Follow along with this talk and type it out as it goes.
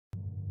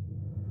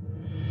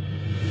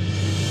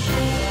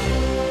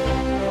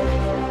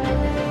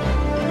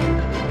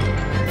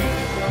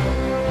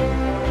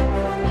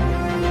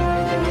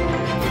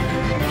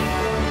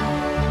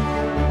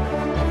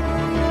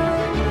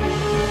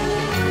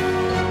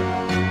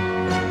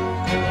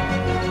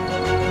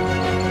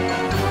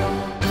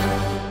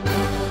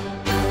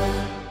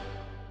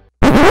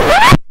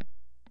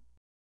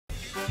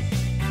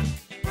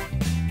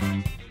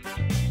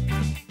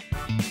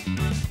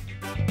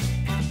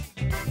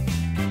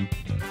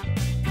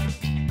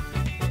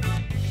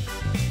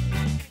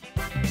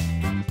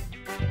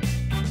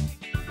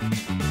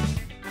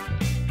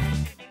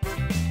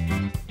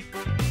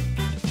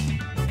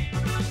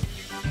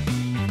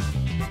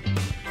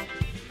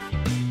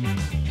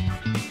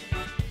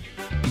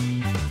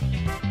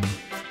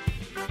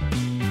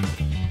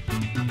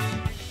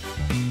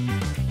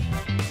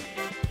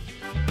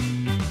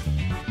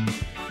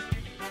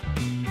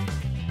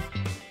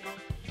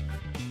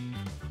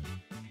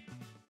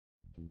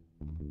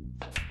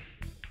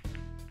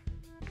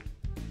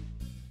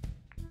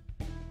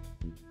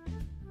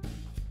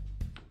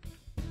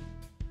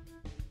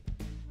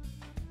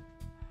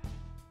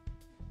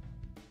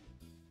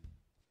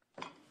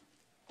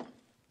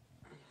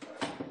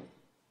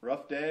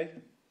Rough day?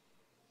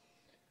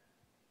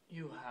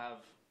 You have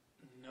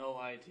no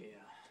idea.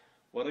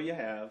 What'll you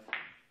have?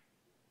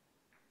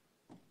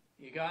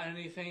 You got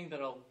anything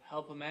that'll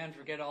help a man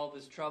forget all of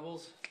his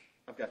troubles?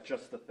 I've got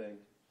just the thing.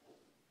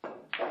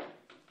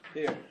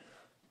 Here.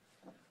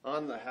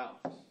 On the house.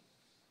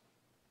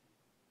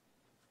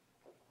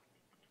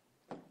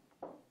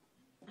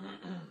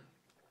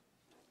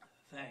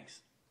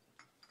 Thanks.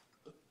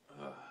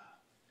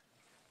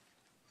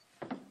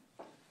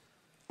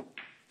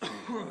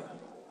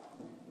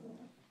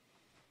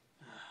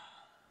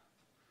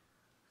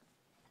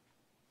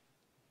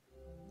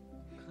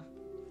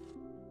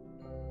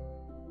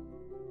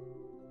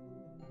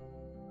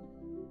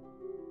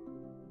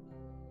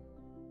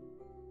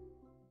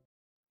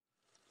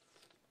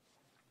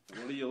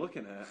 What are you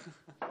looking at?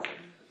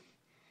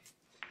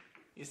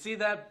 You see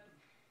that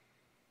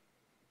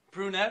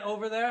brunette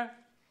over there?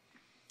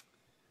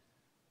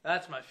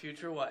 That's my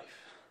future wife.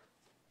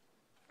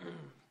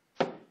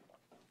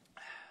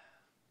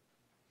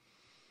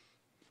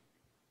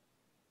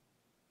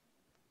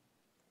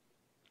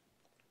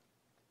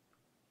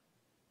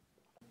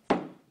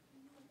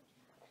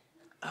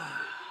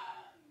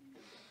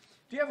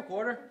 Do you have a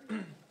quarter?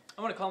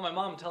 I want to call my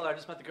mom and tell her I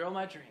just met the girl of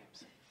my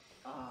dreams.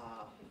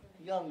 Ah,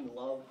 young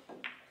love.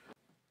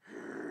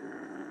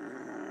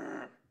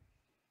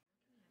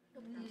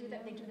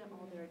 They do that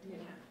all there too.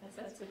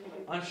 That's what they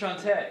do.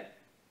 Enchante.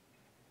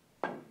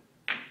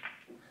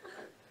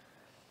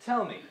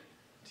 Tell me,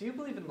 do you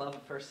believe in love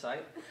at first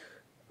sight?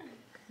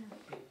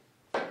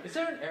 Is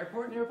there an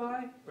airport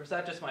nearby, or is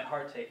that just my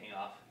heart taking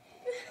off?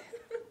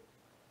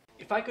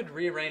 If I could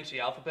rearrange the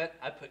alphabet,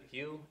 I'd put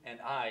you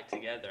and I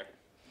together.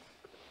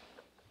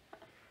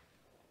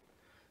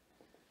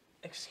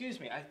 Excuse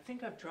me, I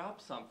think I've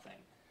dropped something.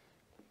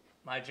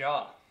 My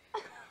jaw.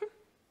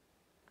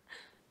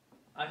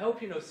 I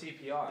hope you know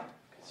CPR,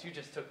 because you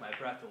just took my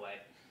breath away.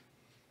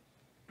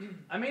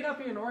 I may not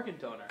be an organ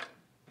donor,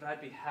 but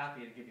I'd be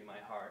happy to give you my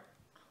heart.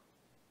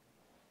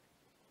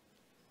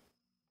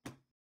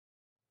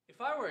 If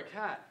I were a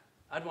cat,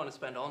 I'd want to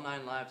spend all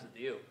 9 lives with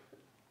you.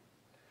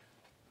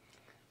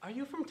 Are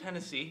you from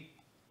Tennessee?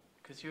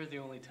 Because you're the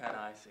only 10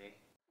 I see.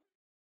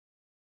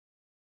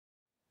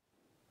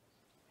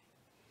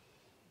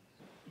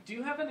 Do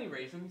you have any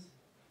raisins?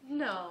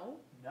 No.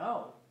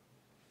 No.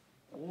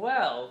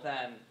 Well,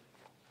 then...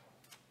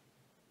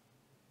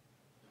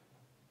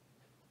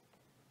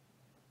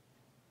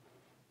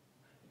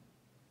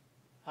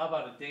 How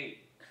about a date?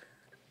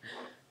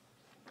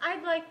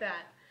 I'd like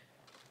that.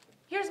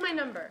 Here's my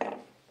number.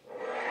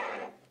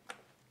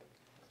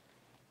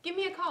 Give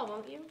me a call,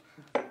 won't you?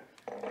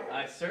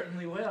 I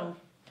certainly will.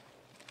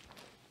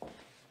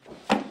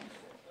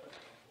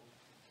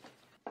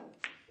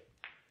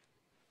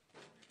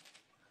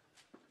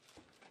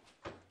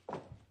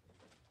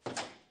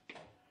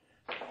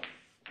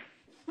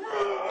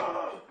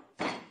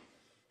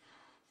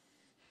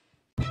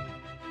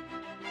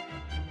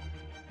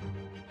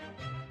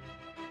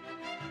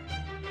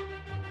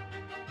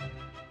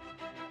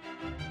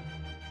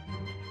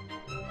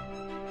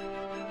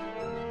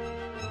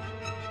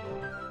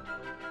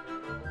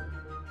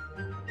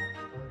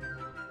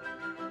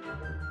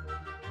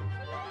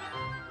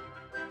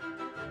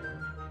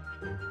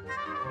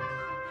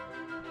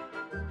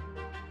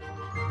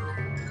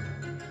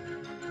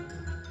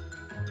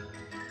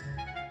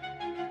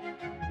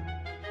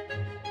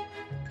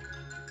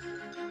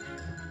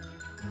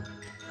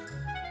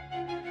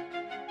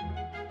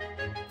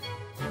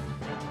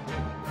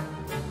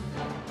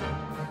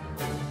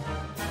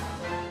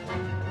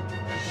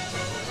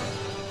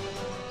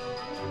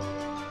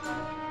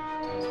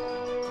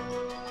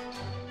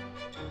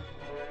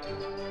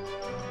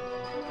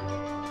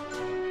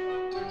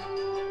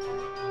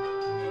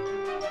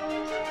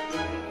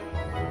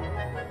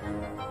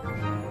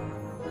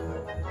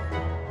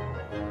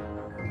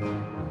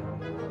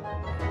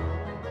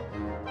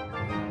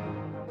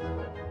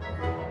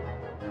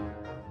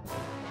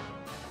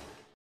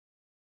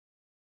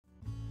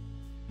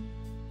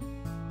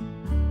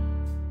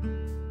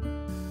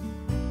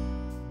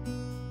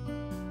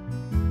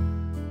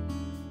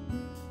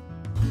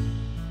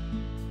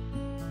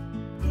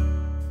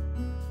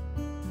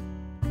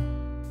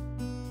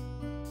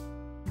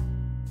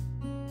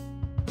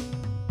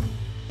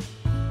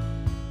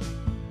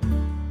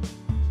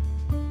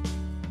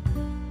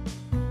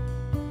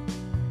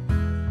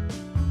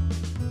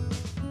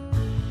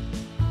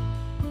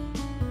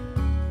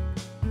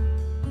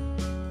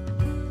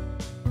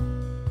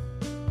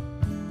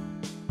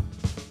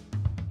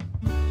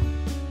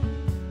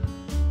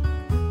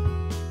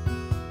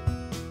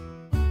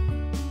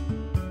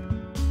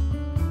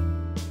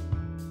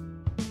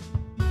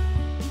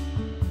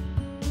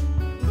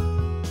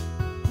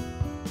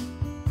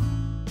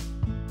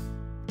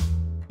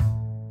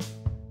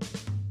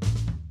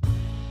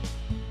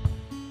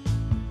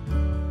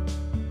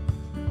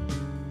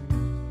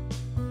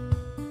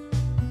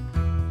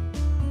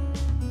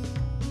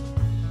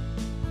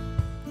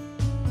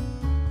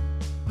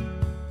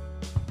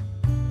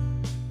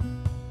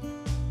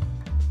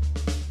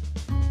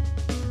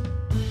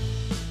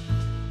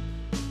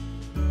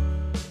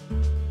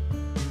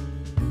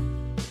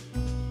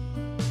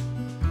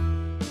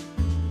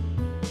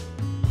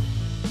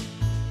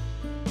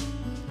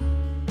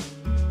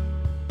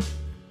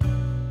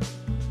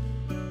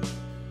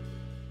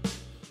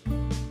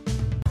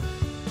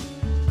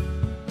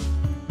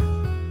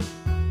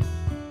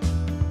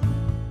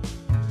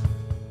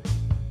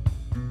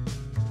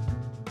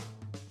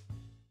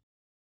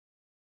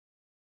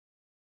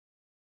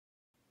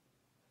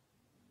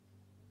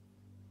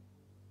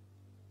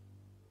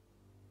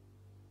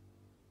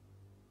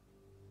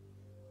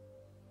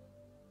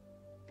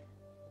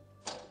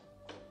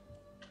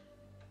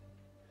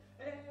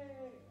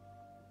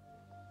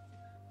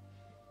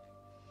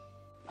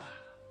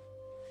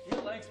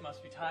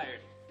 must be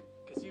tired,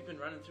 because you've been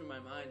running through my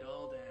mind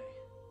all day.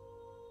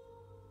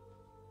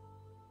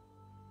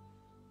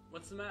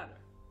 What's the matter?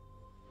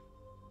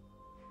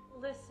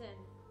 Listen,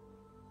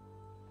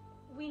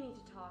 we need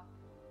to talk.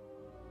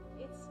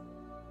 It's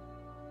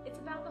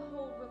about the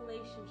whole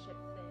relationship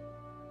thing.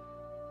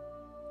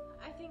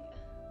 I think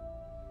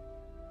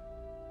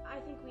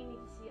we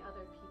need to see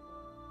other people.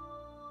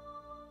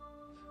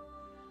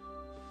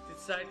 Did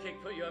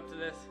Sidekick put you up to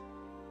this?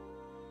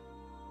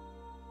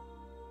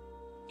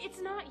 It's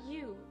not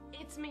you,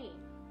 it's me.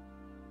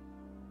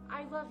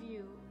 I love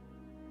you,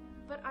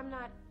 but I'm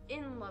not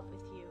in love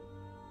with you.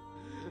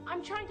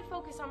 I'm trying to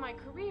focus on my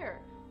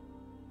career.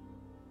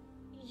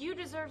 You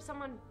deserve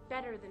someone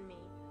better than me.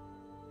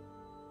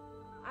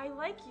 I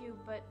like you,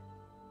 but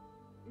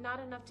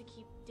not enough to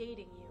keep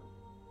dating you.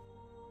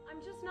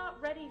 I'm just not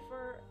ready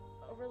for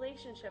a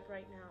relationship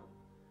right now.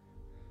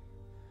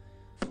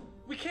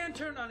 We can't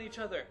turn on each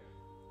other.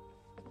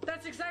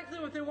 That's exactly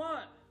what they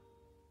want.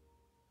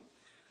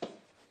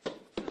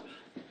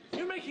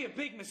 You're making a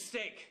big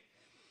mistake.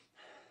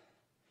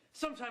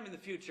 Sometime in the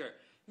future,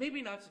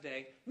 maybe not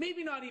today,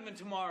 maybe not even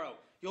tomorrow,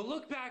 you'll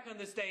look back on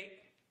this day,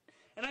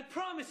 and I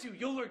promise you,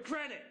 you'll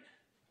regret it.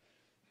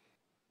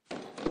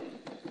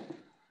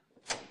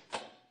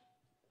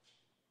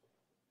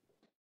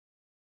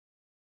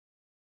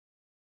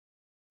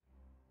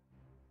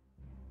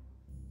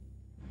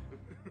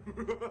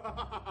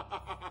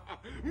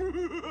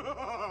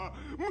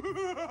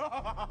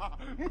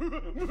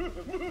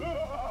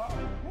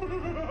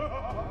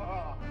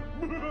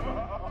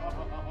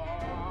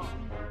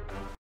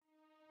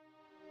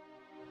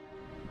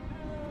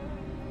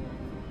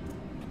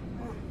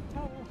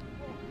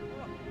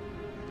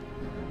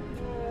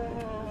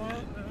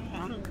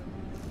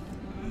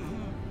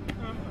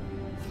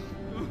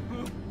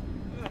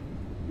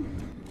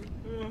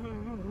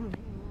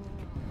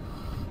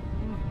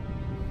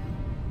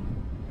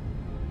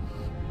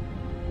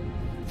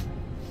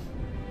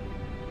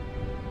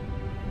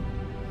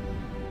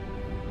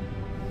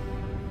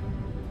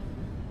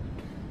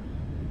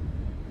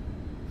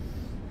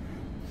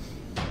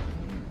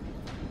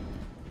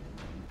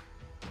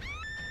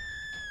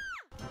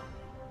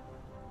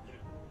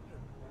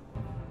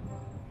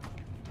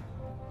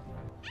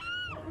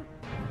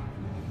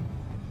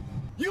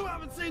 You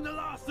haven't seen the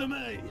last of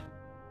me!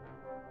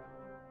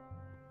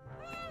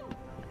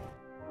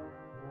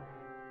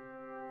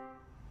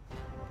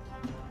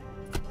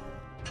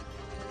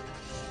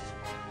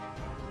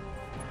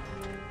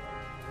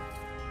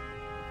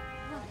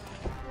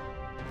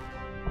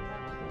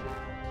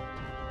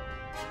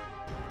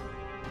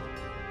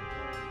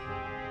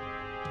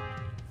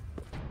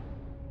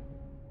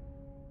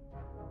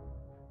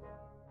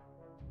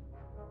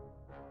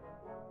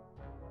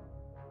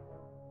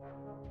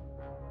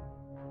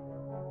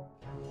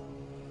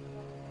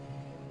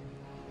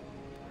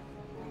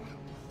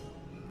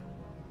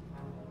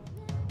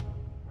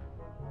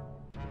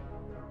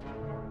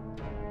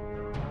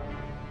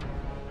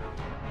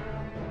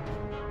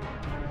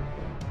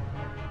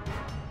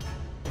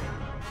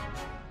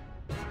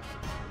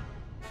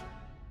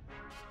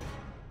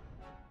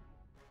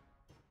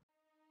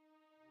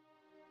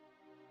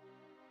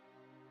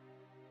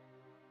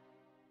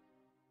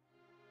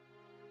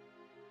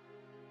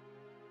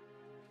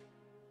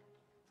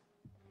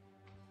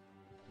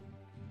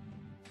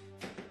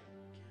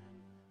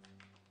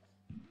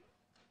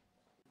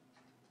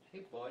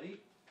 Hey, buddy,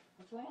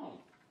 what's wrong?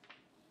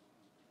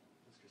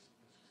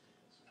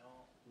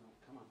 No,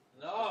 come on.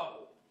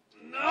 No!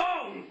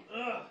 No!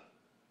 Ugh.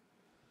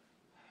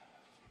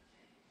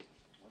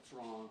 What's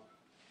wrong?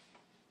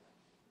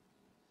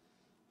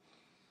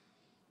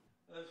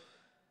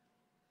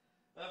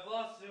 I've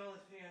lost the only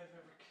thing I've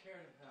ever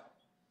cared about.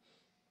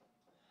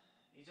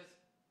 He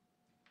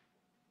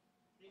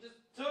just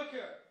took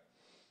her.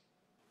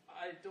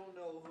 I don't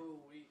know who.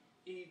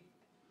 I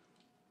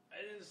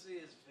didn't see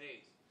his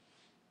face.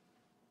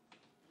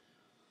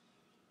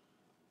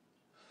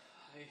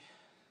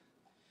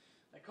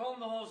 I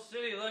combed the whole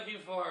city looking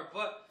for her,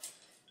 but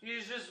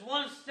he's just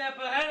one step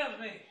ahead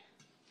of me.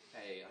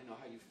 Hey, I know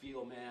how you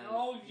feel, man.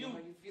 No, you know how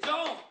you feel.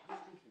 don't.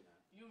 Who's drinking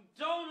that? You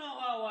don't know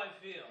how I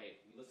feel. Hey,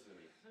 listen to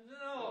me.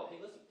 No.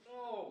 Hey, listen.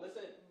 No.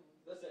 Listen.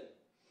 Listen.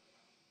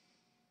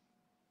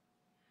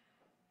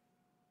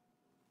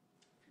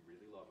 If you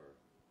really love her,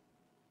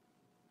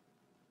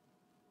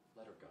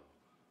 let her go.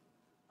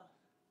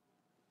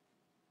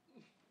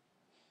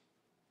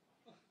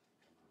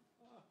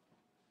 Come on.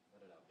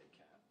 Let it out, big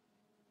cat.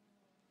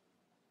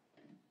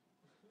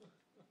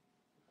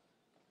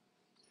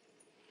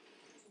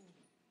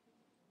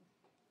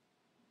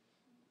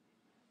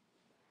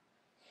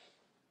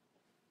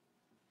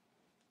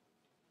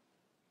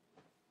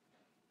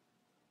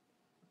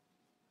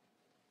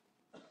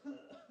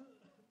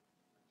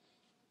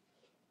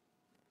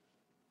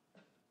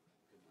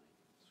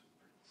 Good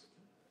night, sweet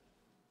prince.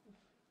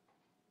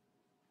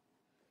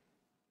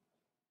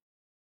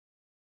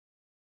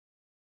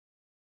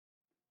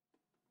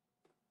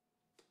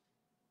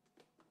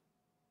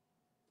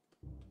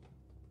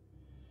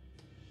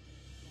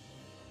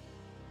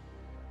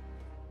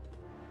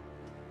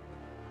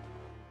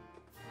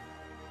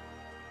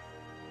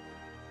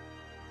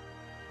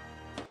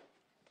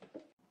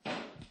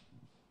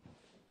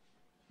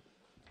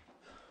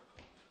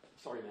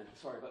 Sorry, man.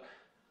 Sorry, but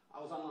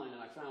I was online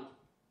and I found,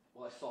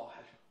 well, I saw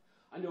her.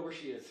 I know where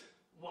she is.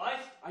 What?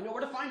 I know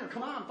where to find her.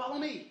 Come on, follow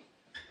me.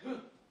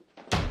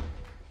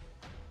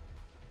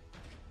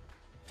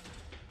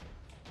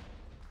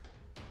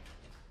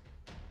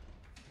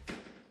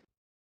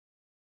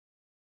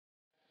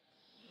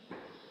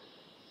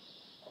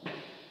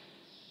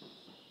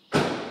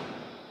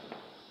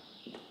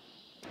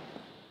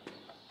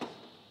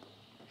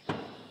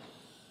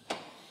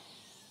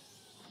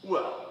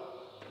 Well,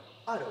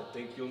 I don't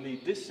think you'll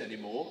need this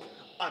anymore.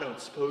 I don't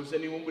suppose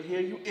anyone would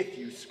hear you if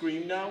you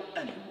scream now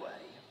anyway.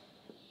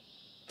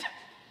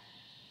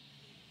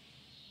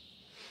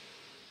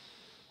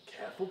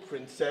 Careful,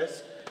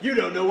 princess. You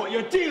don't know what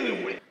you're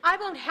dealing with. I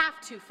won't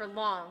have to for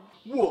long.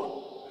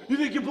 What? You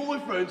think your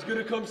boyfriend's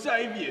gonna come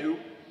save you?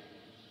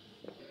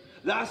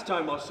 Last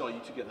time I saw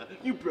you together,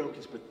 you broke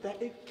his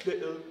pathetic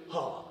little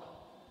heart.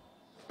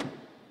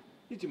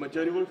 You did my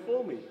dirty work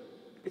for me.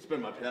 It's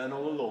been my plan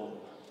all along.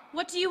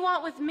 What do you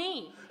want with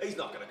me? He's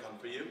not gonna come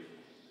for you.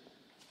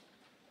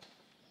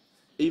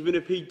 Even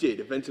if he did,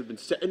 events have been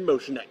set in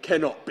motion that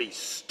cannot be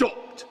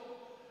stopped.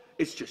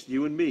 It's just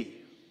you and me,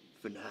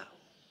 for now.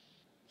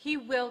 He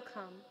will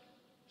come.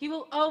 He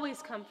will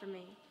always come for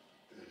me.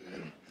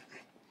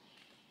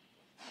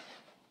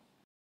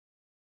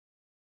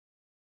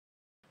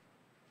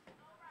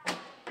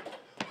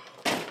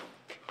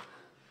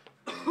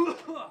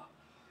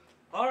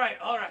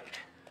 All right.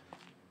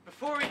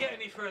 Before we get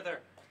any further,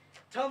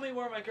 tell me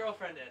where my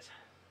girlfriend is.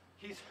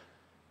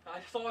 I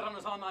saw it on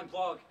his online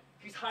blog.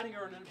 He's hiding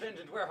her in an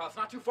abandoned warehouse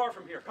not too far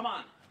from here. Come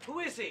on. Who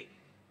is he?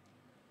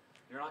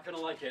 You're not gonna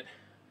like it.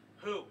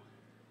 Who?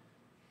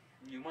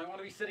 You might want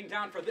to be sitting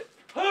down for this.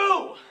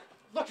 Who?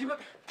 Look, you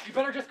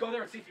better just go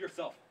there and see for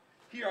yourself.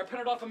 Here, I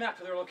printed off a map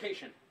to their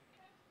location.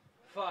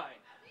 Fine.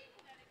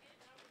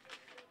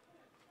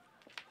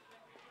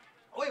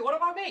 Wait, what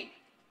about me?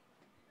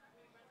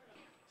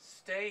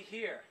 Stay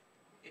here.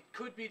 It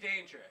could be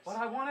dangerous. But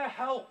I want to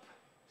help.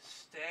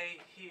 Stay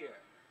here.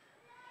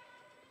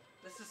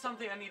 This is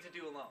something I need to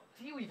do alone.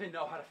 Do you even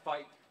know how to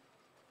fight?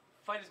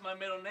 Fight is my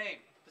middle name.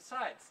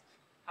 Besides,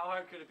 how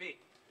hard could it be?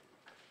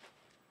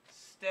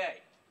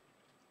 Stay.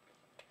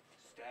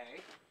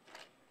 Stay.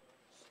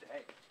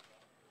 Stay.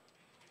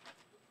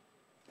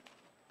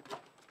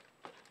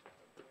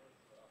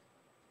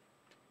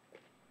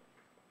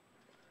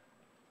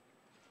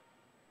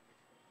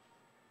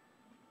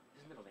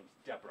 His middle name's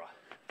Deborah.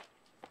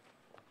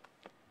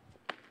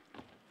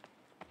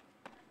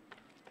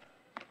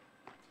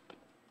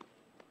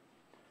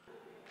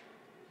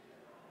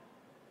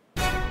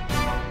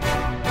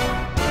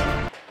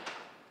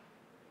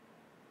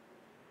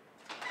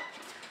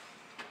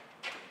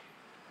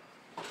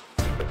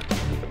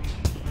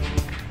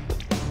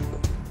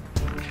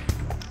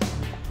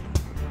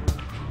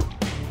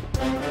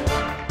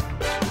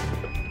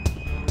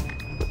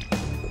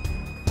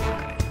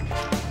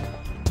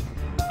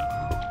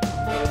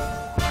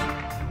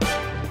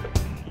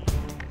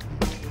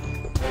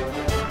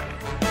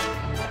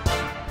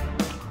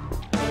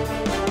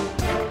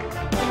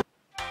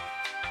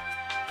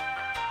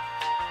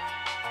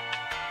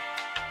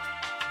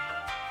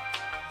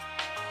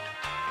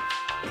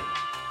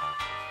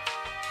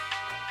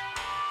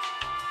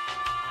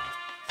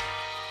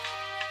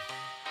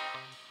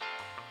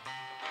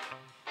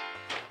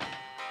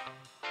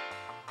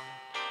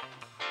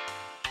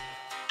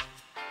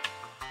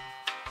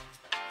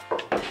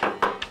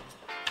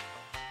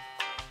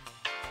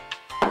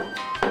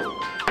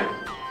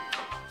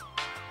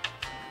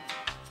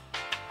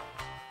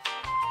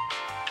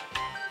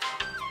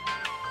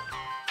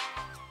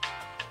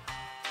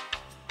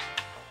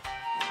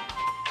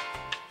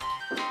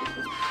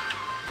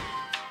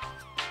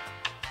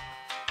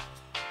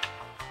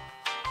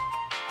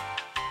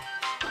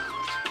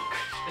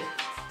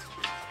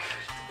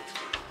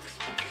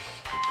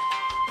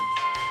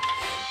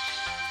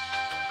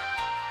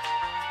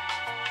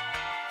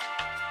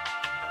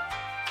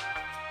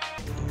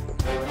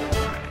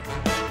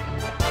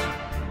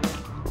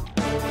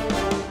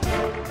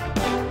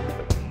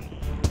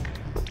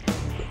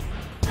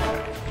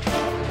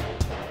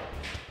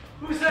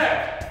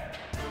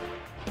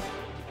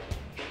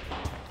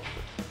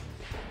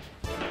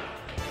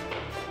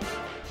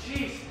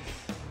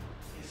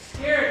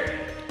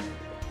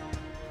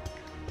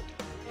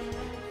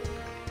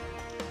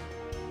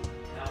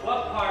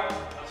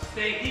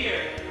 Stay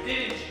here,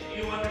 didn't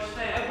you? You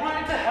understand? I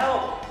wanted to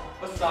help.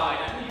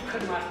 Besides, I knew you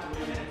couldn't last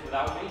 3 minutes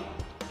without me.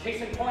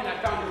 Case in point, I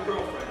found your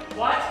girlfriend.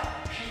 What?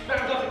 She's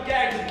bound up and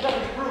gagged in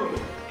Butler's room.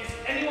 Is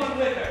anyone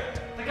with her?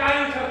 The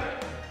guy who took her?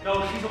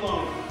 No, she's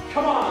alone.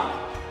 Come on!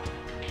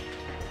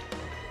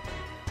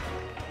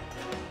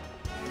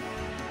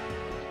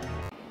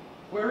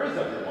 Where is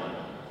everyone?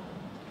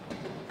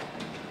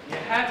 You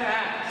had to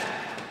ask.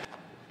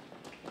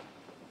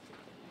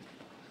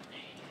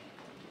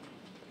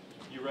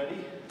 You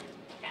ready?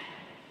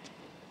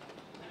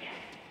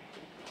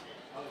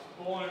 I was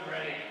born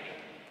ready.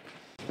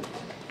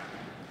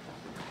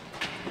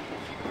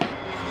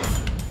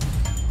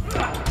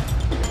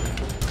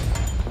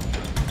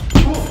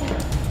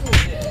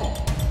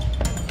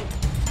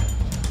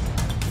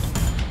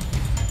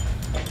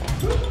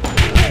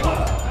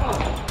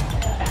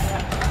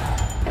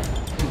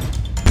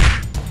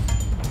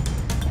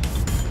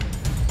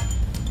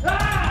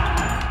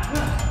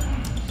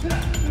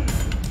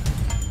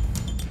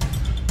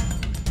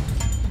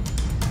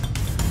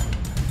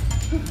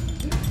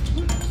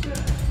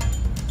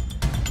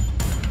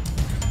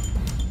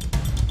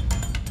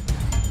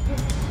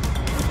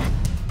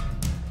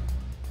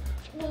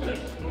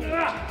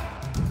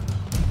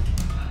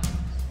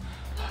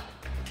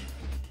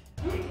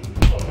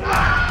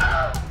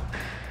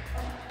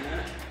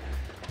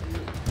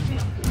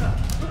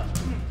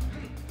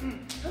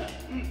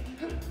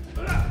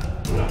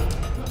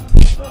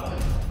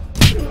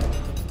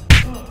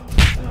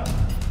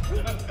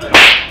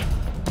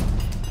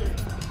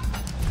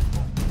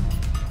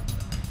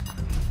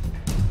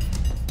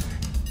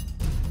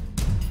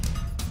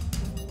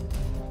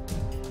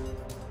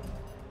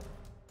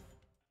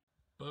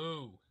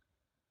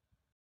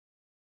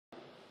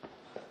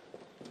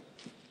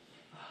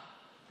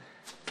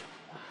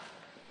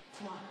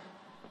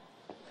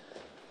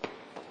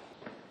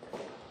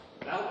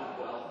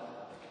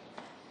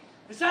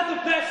 Is that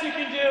the best you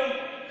can do?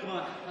 Come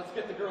on, let's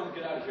get the girl and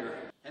get out of here.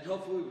 And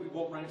hopefully we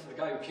won't run into the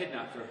guy who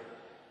kidnapped her.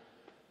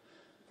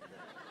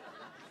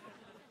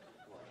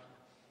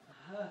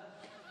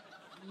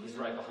 He's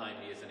right behind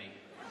me, isn't he?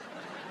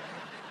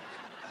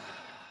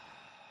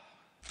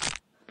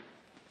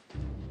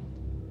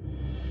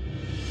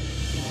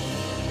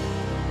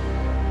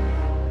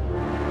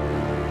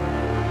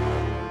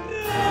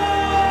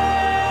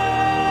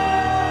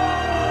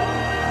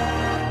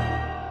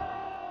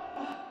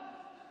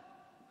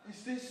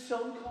 Is this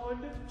some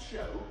kind of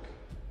joke?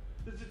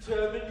 The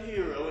determined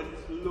hero and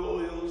his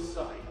loyal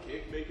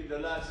sidekick making the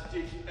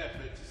last-ditch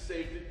effort to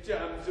save the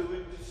damsel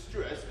in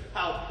distress?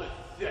 How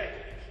pathetic!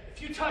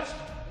 If you touched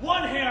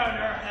one hair on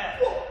her head...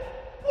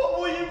 What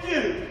will you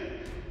do?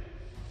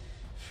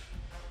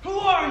 Who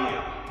are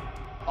you?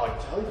 I'd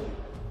tell you,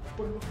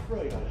 but I'm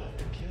afraid I'd have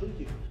to kill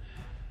you.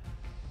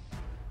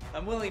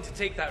 I'm willing to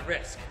take that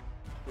risk.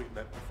 We've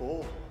met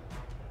before.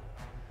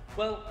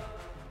 Well,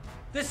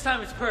 this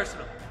time it's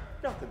personal.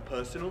 Nothing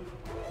personal,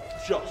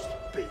 just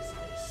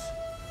business.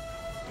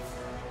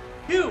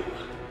 You!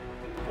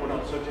 We're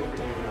not so different,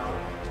 you and I.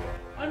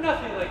 I'm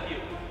nothing like you.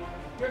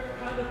 You're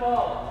kind of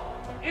all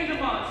and a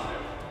monster.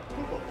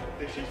 We're both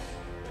ambitious.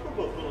 We're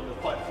both willing to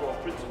fight for our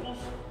principles.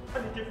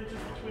 And the differences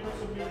between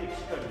us are merely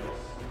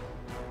extraneous.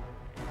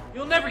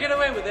 You'll never get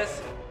away with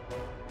this.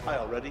 I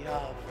already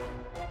have.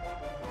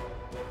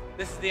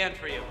 This is the end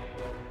for you.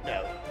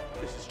 No,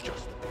 this is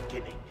just the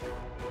beginning.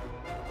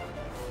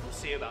 We'll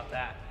see about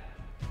that.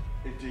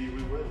 Indeed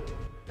we will.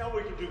 Now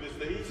we can do this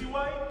the easy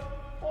way,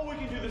 or we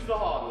can do this the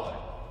hard way.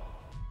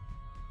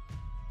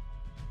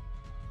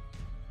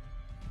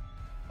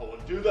 I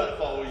wouldn't do that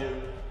if I were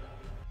you.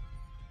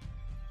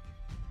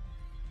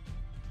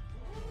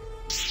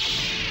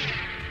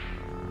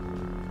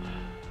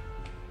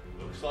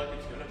 Looks like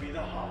it's gonna be the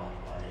hard way.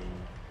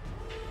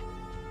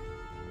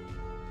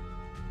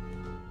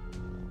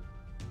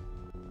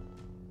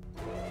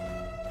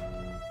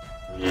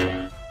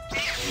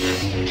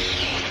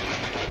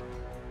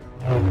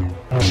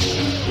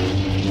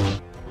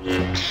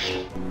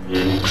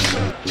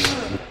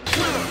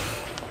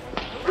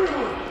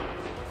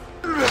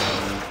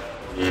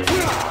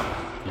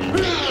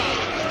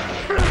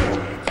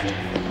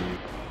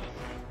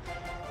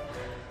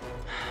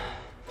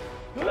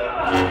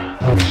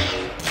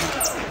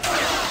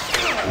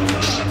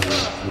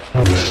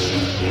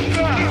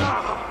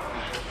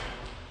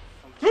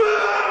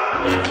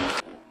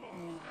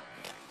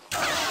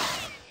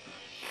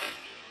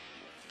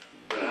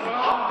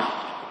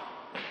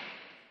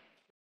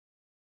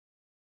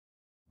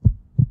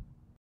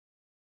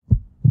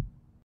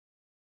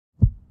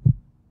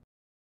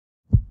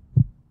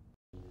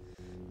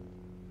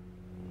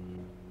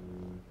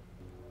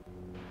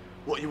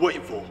 What are you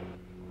waiting for?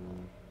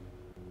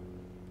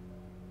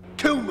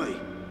 Kill me!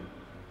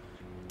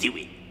 Do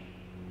it!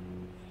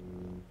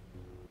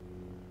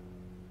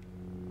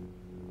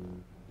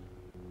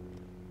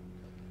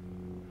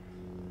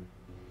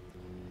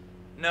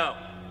 No.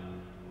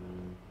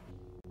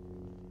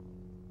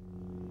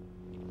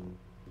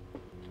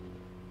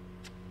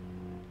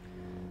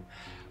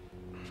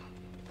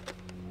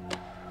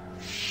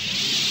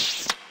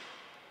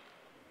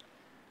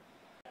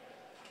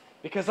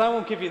 Because I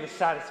won't give you the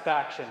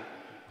satisfaction.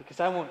 Because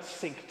I won't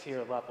sink to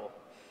your level.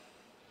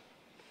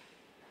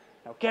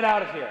 Now get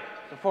out of here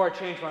before I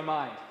change my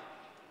mind.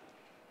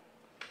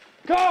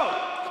 Go!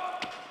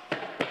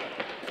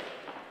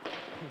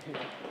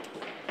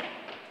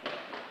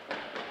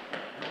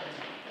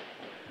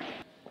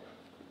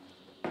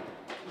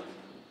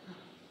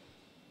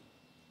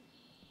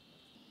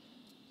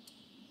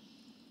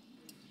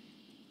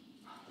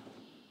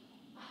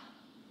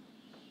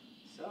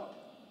 So,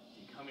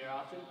 do you come here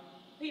often?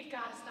 We've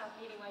got to stop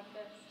meeting like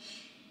this.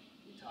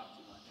 You talk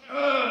too much.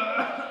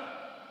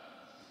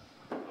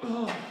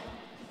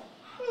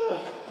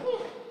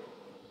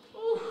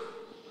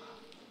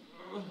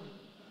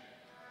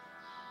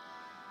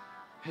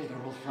 Hey there,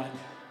 old friend.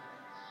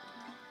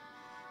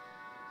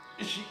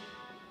 Is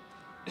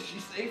she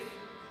safe?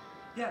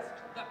 Yes.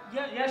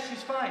 Yes,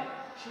 she's fine.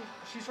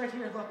 She's right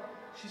here. Look,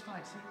 she's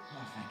fine. See?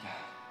 Oh, thank God.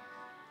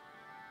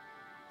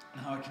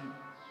 Now I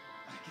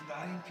can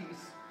die in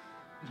peace,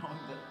 knowing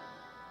that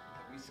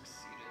we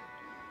succeeded.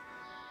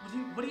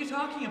 What are you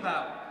talking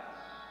about?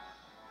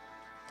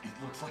 It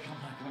looks like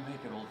I'm not gonna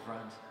make it, old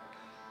friend.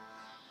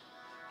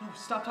 No,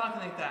 stop talking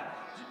like that.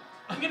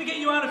 I'm gonna get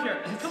you out of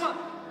here. Come on.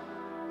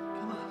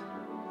 Come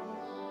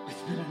on.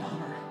 It's been an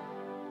honor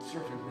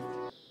serving with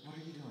you. What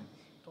are you doing?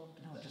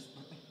 No, just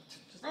let me.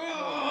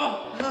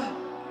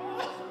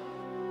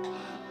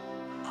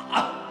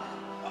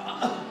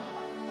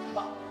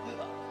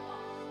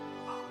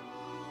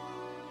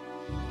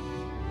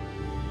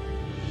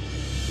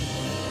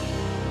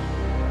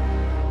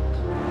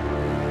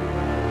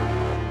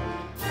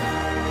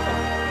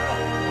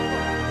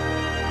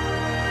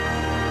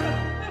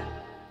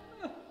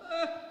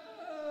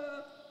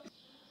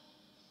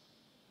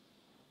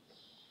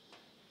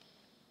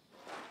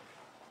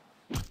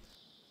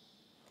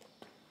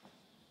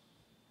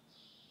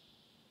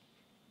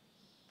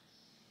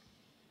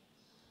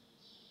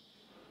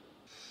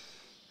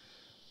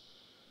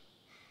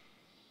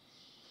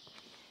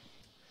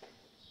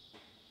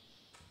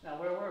 Now,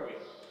 where were we?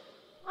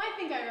 I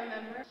think I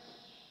remember.